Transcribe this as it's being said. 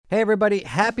Hey everybody,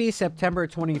 happy September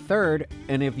 23rd,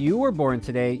 and if you were born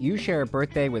today, you share a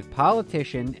birthday with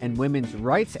politician and women's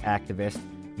rights activist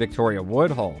Victoria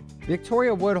Woodhull.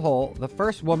 Victoria Woodhull, the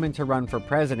first woman to run for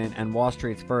president and Wall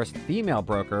Street's first female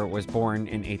broker, was born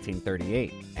in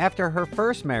 1838. After her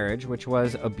first marriage, which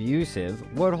was abusive,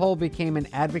 Woodhull became an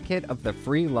advocate of the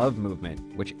free love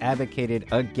movement, which advocated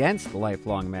against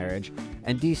lifelong marriage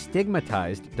and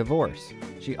destigmatized divorce.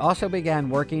 She also began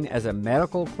working as a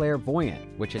medical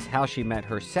clairvoyant, which is how she met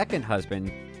her second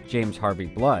husband, James Harvey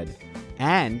Blood,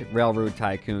 and railroad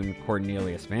tycoon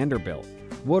Cornelius Vanderbilt.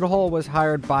 Woodhull was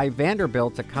hired by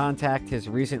Vanderbilt to contact his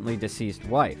recently deceased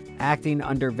wife. Acting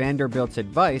under Vanderbilt's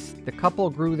advice, the couple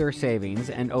grew their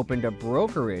savings and opened a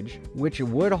brokerage which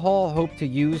Woodhull hoped to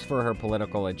use for her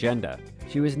political agenda.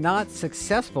 She was not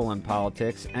successful in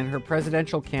politics, and her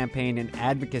presidential campaign and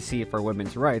advocacy for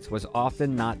women's rights was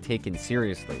often not taken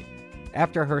seriously.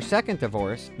 After her second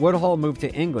divorce, Woodhull moved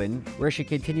to England, where she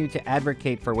continued to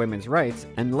advocate for women's rights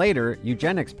and later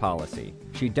eugenics policy.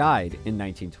 She died in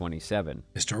 1927.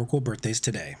 Historical Birthdays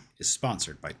Today is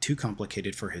sponsored by Too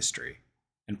Complicated for History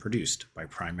and produced by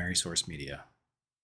Primary Source Media.